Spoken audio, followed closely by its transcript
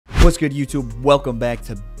What's good, YouTube? Welcome back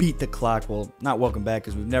to Beat the Clock. Well, not welcome back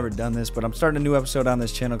because we've never done this, but I'm starting a new episode on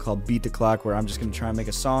this channel called Beat the Clock, where I'm just going to try and make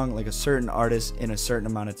a song like a certain artist in a certain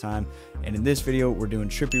amount of time. And in this video, we're doing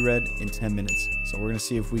Trippie Redd in 10 minutes. So we're going to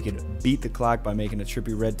see if we can beat the clock by making a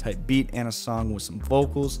Trippie Redd type beat and a song with some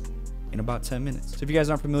vocals in about 10 minutes. So if you guys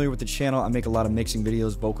aren't familiar with the channel, I make a lot of mixing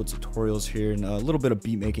videos, vocal tutorials here, and a little bit of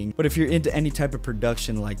beat making. But if you're into any type of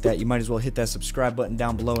production like that, you might as well hit that subscribe button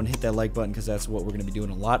down below and hit that like button, because that's what we're going to be doing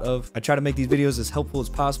a lot of. I try to make these videos as helpful as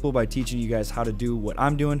possible by teaching you guys how to do what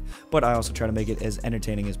I'm doing, but I also try to make it as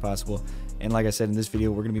entertaining as possible. And like I said, in this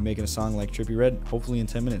video, we're going to be making a song like Trippie Redd, hopefully in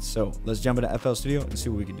 10 minutes. So let's jump into FL Studio and see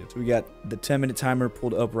what we can do. So we got the 10-minute timer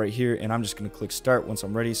pulled up right here, and I'm just going to click start once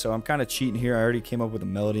I'm ready. So I'm kind of cheating here. I already came up with a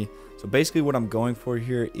melody. So basically what I'm going for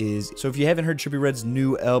here is, so if you haven't heard Trippie Redd's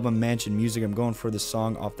new album, Mansion Music, I'm going for the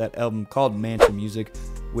song off that album called Mansion Music,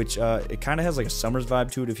 which it kind of has like a Summers vibe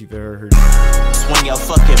to it if you've ever heard it. Swing your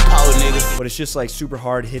fucking pole, nigga. But it's just like super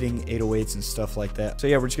hard hitting 808s and stuff like that. So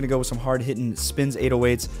yeah, we're just going to go with some hard hitting spins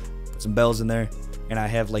 808s, put some bells in there. And I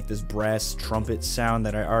have like this brass trumpet sound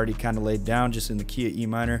that I already kind of laid down just in the key of E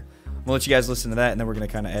minor. I'm gonna let you guys listen to that, and then we're gonna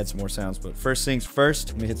kind of add some more sounds. But first things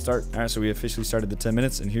first, let me hit start. All right, so we officially started the 10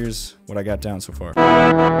 minutes, and here's what I got down so far.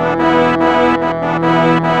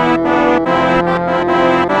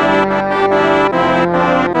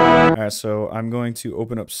 All right, so I'm going to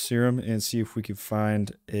open up Serum and see if we can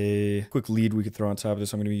find a quick lead we could throw on top of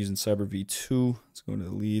this. I'm gonna be using Cyber V2. Let's go into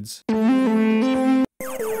the leads.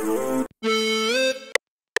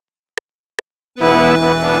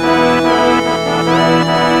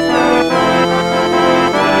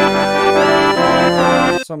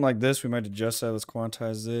 Something like this, we might adjust that. Let's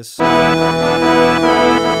quantize this.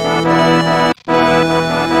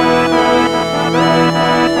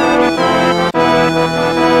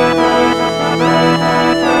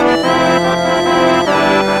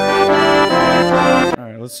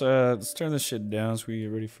 Alright, let's turn this shit down so we get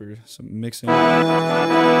ready for some mixing.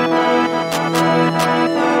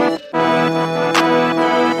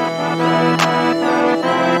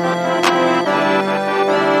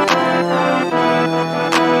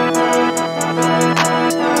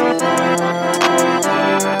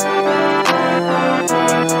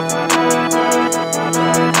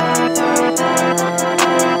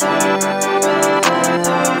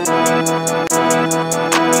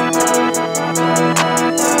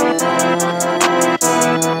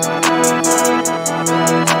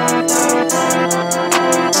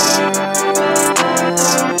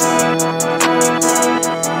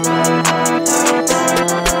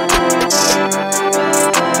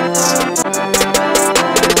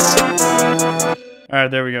 All right,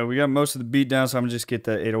 there we go. We got most of the beat down, so I'm gonna just get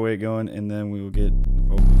that 808 going, and then we will get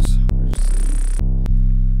vocals.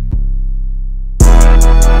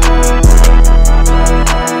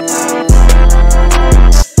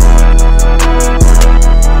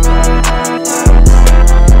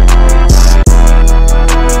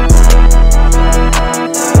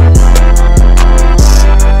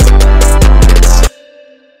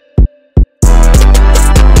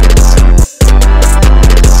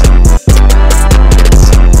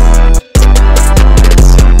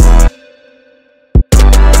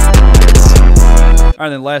 All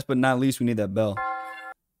right, then last but not least, we need that bell.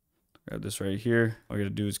 Grab this right here. All you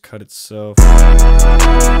gotta do is cut itself.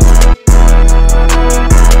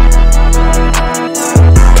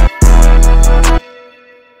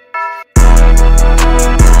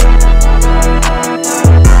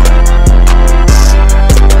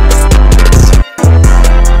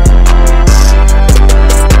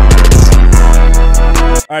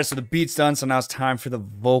 All right, so the beat's done, so now it's time for the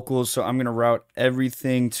vocals. So I'm gonna route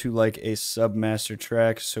everything to like a sub master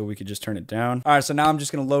track so we could just turn it down. All right, so now I'm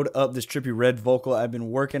just gonna load up this Trippie Redd vocal I've been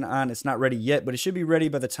working on. It's not ready yet, but it should be ready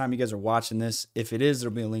by the time you guys are watching this. If it is,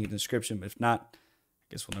 there'll be a link in the description, but if not, I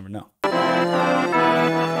guess we'll never know. Yeah.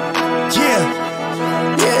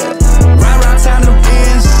 Ride around town to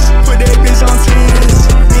Benz, put that bitch on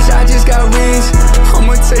 10. Bitch, I just got rich.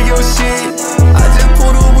 I'ma take your shit. I just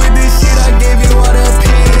pulled up with this shit. I gave you all that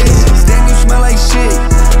piss. Damn, you smell like shit.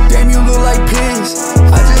 Damn, you look like piss.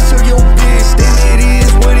 I just took your bitch. Damn, it is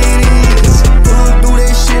what it is. Pull up through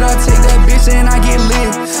that shit. I take that bitch and I get lit.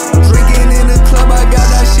 I'm drinking in the club. I got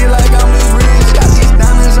that shit like I'm this rich. Got these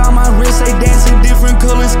diamonds on my wrist. They dancing different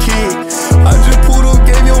colors, kid. I just pulled up,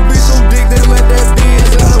 gave your bitch some dick, then let that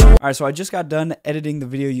bitch out of. All right, so I just got done editing the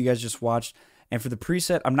video you guys just watched, And for the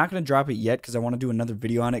preset, I'm not going to drop it yet because I want to do another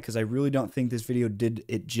video on it because I really don't think this video did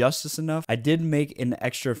it justice enough. I did make an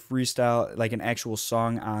extra freestyle, like an actual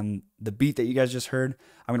song on the beat that you guys just heard.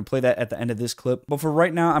 I'm going to play that at the end of this clip. But for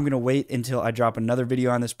right now, I'm going to wait until I drop another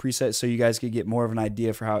video on this preset so you guys can get more of an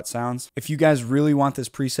idea for how it sounds. If you guys really want this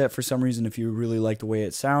preset for some reason, if you really like the way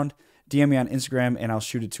it sounds, DM me on Instagram and I'll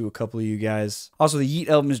shoot it to a couple of you guys. Also, the Yeet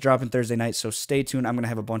album is dropping Thursday night, so stay tuned. I'm going to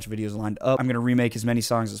have a bunch of videos lined up. I'm going to remake as many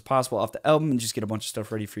songs as possible off the album and just get a bunch of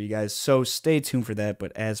stuff ready for you guys. So stay tuned for that.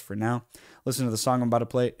 But as for now, listen to the song I'm about to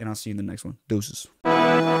play and I'll see you in the next one. Deuces.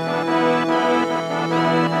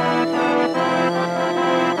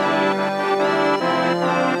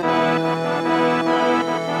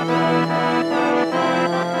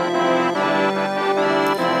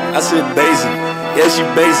 I said basic, yeah she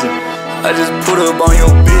basic. I just put up on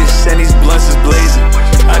your bitch and these blunts is blazing.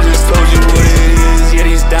 I just told you what it is, yeah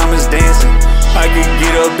these diamonds dancing. I could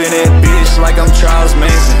get up in that bitch like I'm Charles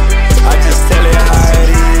Manson. I just tell it how it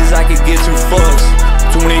is, I could get 2 fucks.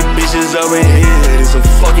 Too many bitches over here, it's a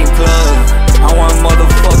fucking club. I want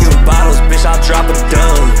motherfucking bottles, bitch I'll drop a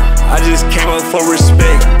dub. I just came up for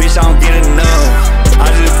respect, bitch I don't get enough. I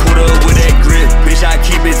just put up with that grip, bitch I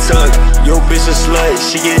keep it tucked. Yo bitch a slut,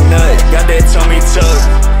 she get nut, got that tummy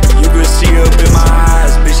tucked. You can see up in my eyes.